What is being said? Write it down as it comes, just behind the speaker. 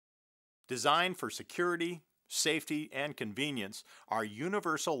Designed for security, safety, and convenience, our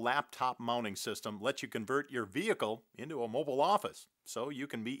universal laptop mounting system lets you convert your vehicle into a mobile office so you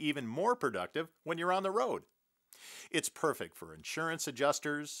can be even more productive when you're on the road. It's perfect for insurance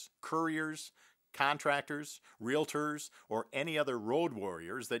adjusters, couriers, contractors, realtors, or any other road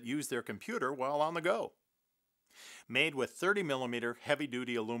warriors that use their computer while on the go. Made with 30mm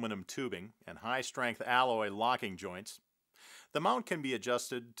heavy-duty aluminum tubing and high-strength alloy locking joints, the mount can be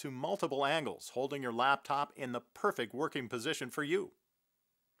adjusted to multiple angles, holding your laptop in the perfect working position for you.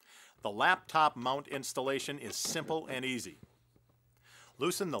 The laptop mount installation is simple and easy.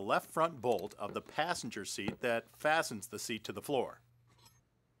 Loosen the left front bolt of the passenger seat that fastens the seat to the floor.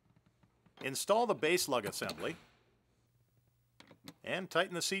 Install the base lug assembly and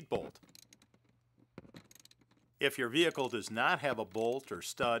tighten the seat bolt. If your vehicle does not have a bolt or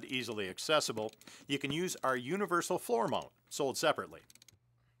stud easily accessible, you can use our universal floor mount, sold separately.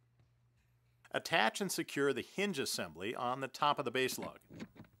 Attach and secure the hinge assembly on the top of the base lug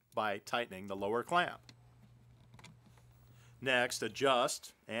by tightening the lower clamp. Next,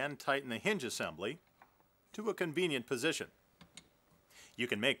 adjust and tighten the hinge assembly to a convenient position. You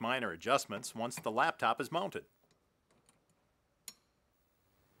can make minor adjustments once the laptop is mounted.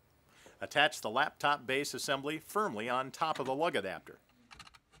 Attach the laptop base assembly firmly on top of the lug adapter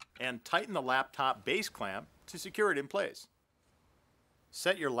and tighten the laptop base clamp to secure it in place.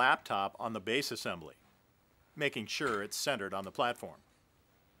 Set your laptop on the base assembly, making sure it's centered on the platform.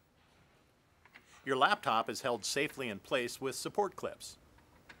 Your laptop is held safely in place with support clips,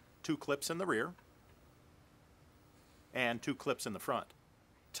 2 clips in the rear and 2 clips in the front.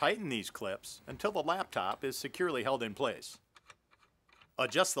 Tighten these clips until the laptop is securely held in place.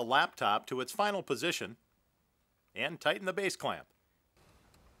 Adjust the laptop to its final position and tighten the base clamp.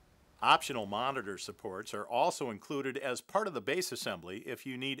 Optional monitor supports are also included as part of the base assembly if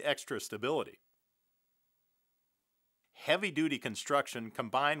you need extra stability. Heavy-duty construction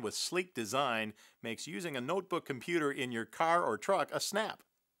combined with sleek design makes using a notebook computer in your car or truck a snap.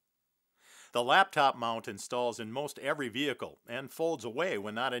 The laptop mount installs in most every vehicle and folds away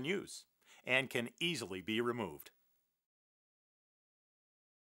when not in use, and can easily be removed.